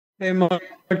Hey,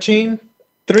 Marcin.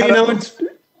 3 Hello.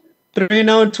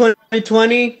 now in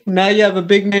 2020. Now you have a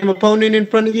big name opponent in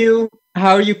front of you.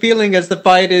 How are you feeling as the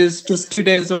fight is just 2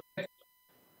 days away?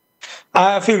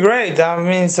 I feel great. I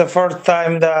mean, it's the first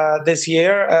time this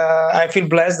year. I feel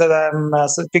blessed that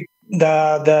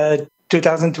the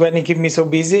 2020 keep me so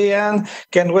busy and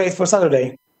can't wait for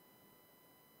Saturday.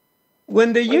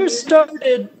 When the year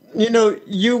started,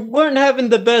 you weren't having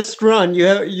the best run.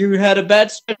 You had a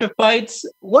bad stretch of fights.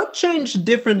 What changed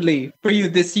differently for you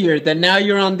this year that now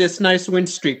you're on this nice win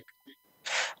streak?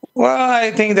 Well,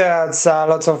 I think that's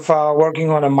lots of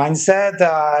working on a mindset.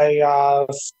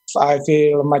 I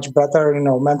feel much better,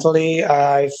 mentally.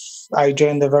 I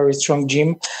joined a very strong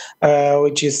gym,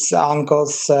 which is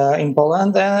Uncle's in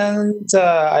Poland, and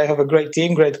I have a great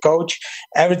team, great coach.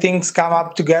 Everything's come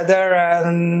up together,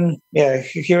 and yeah,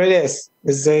 here it is.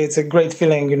 It's a great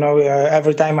feeling,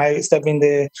 every time I step in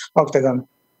the octagon.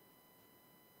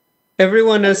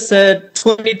 Everyone has said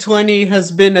 2020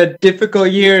 has been a difficult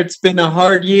year. It's been a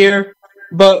hard year.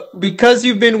 But because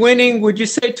you've been winning, would you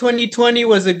say 2020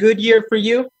 was a good year for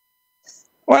you?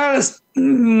 Well,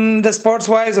 the sports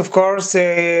wise, of course,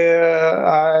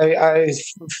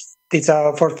 it's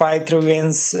a 4 fight, 3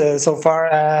 wins so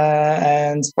far,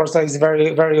 and sports wise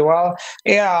very very well.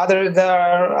 Yeah, there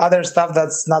are other stuff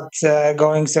that's not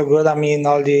going so good. I mean,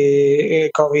 all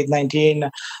the COVID-19,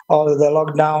 all the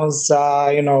lockdowns.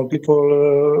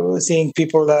 People seeing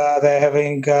people that they're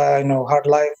having hard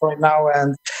life right now,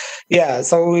 and yeah,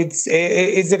 so it's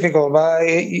difficult, but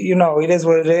it is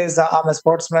what it is. I'm a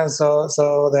sportsman, so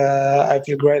I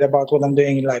feel great about what I'm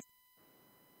doing in life.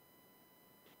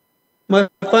 My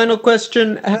final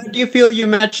question, how do you feel you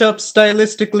match up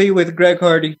stylistically with Greg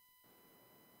Hardy?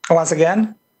 Once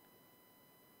again.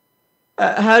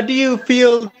 How do you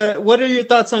feel? What are your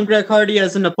thoughts on Greg Hardy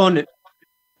as an opponent?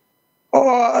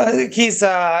 Oh, he's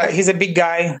a big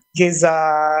guy. He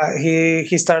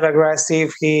started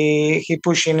aggressive. He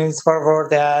pushing his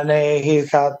forward, and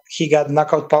he got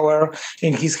knockout power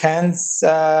in his hands.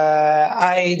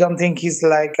 I don't think he's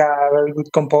like a very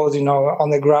good composed, on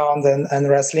the ground and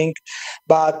wrestling,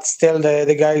 but still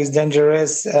the guy is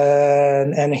dangerous,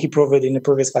 and he proved it in the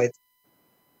previous fight.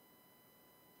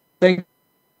 Thank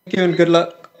you and good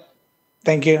luck.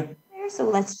 Thank you. So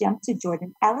let's jump to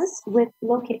Jordan Ellis with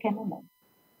Low Kick MMA.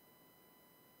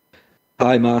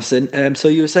 Hi, Marcin. So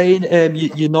you were saying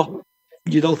you don't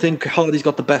think Hardy's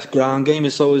got the best ground game,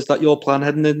 and so is that your plan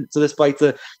heading into this fight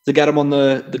to get him on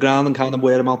the ground and kind of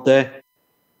wear him out there?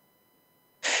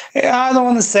 Yeah, I don't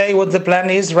want to say what the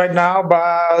plan is right now,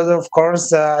 but of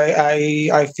course,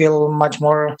 I feel much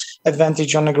more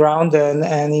advantage on the ground, and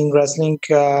in wrestling,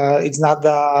 it's not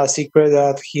the secret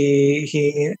that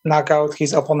he knock out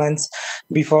his opponents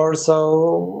before.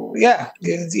 So yeah,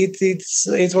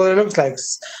 it's what it looks like.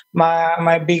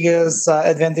 My biggest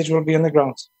advantage will be on the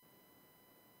ground.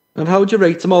 And how would you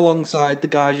rate him alongside the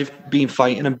guys you've been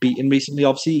fighting and beating recently?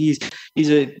 Obviously, he's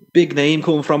a big name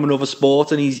coming from another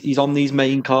sport, and he's on these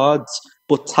main cards.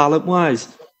 But talent-wise,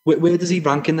 where does he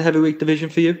rank in the heavyweight division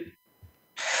for you?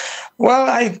 Well,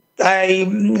 I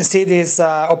see this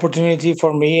opportunity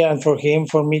for me and for him.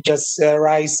 For me, just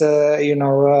rise, for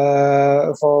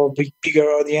bigger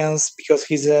audience because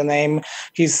he's a name.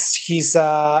 His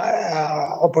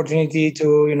opportunity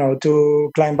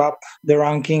to climb up the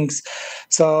rankings.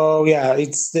 So yeah,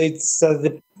 it's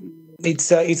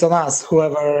on us.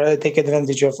 Whoever take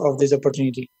advantage of this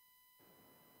opportunity.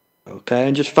 Okay,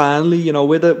 and just finally,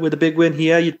 with a big win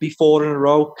here, you'd be 4 in a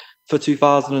row for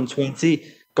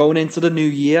 2020. Going into the new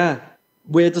year,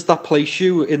 where does that place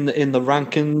you in the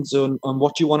rankings and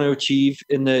what you want to achieve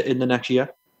in the next year?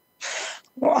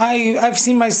 Well, I've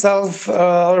seen myself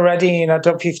already in a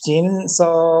top 15,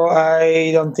 so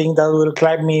I don't think that will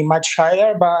climb me much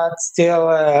higher, but still,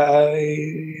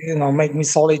 make me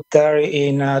solid there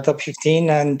in top 15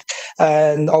 and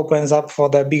opens up for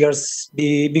the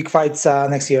big fights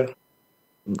next year.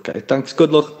 Okay, thanks.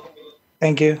 Good luck.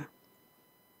 Thank you.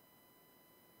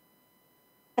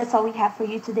 That's all we have for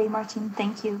you today, Marcin.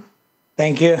 Thank you.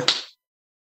 Thank you.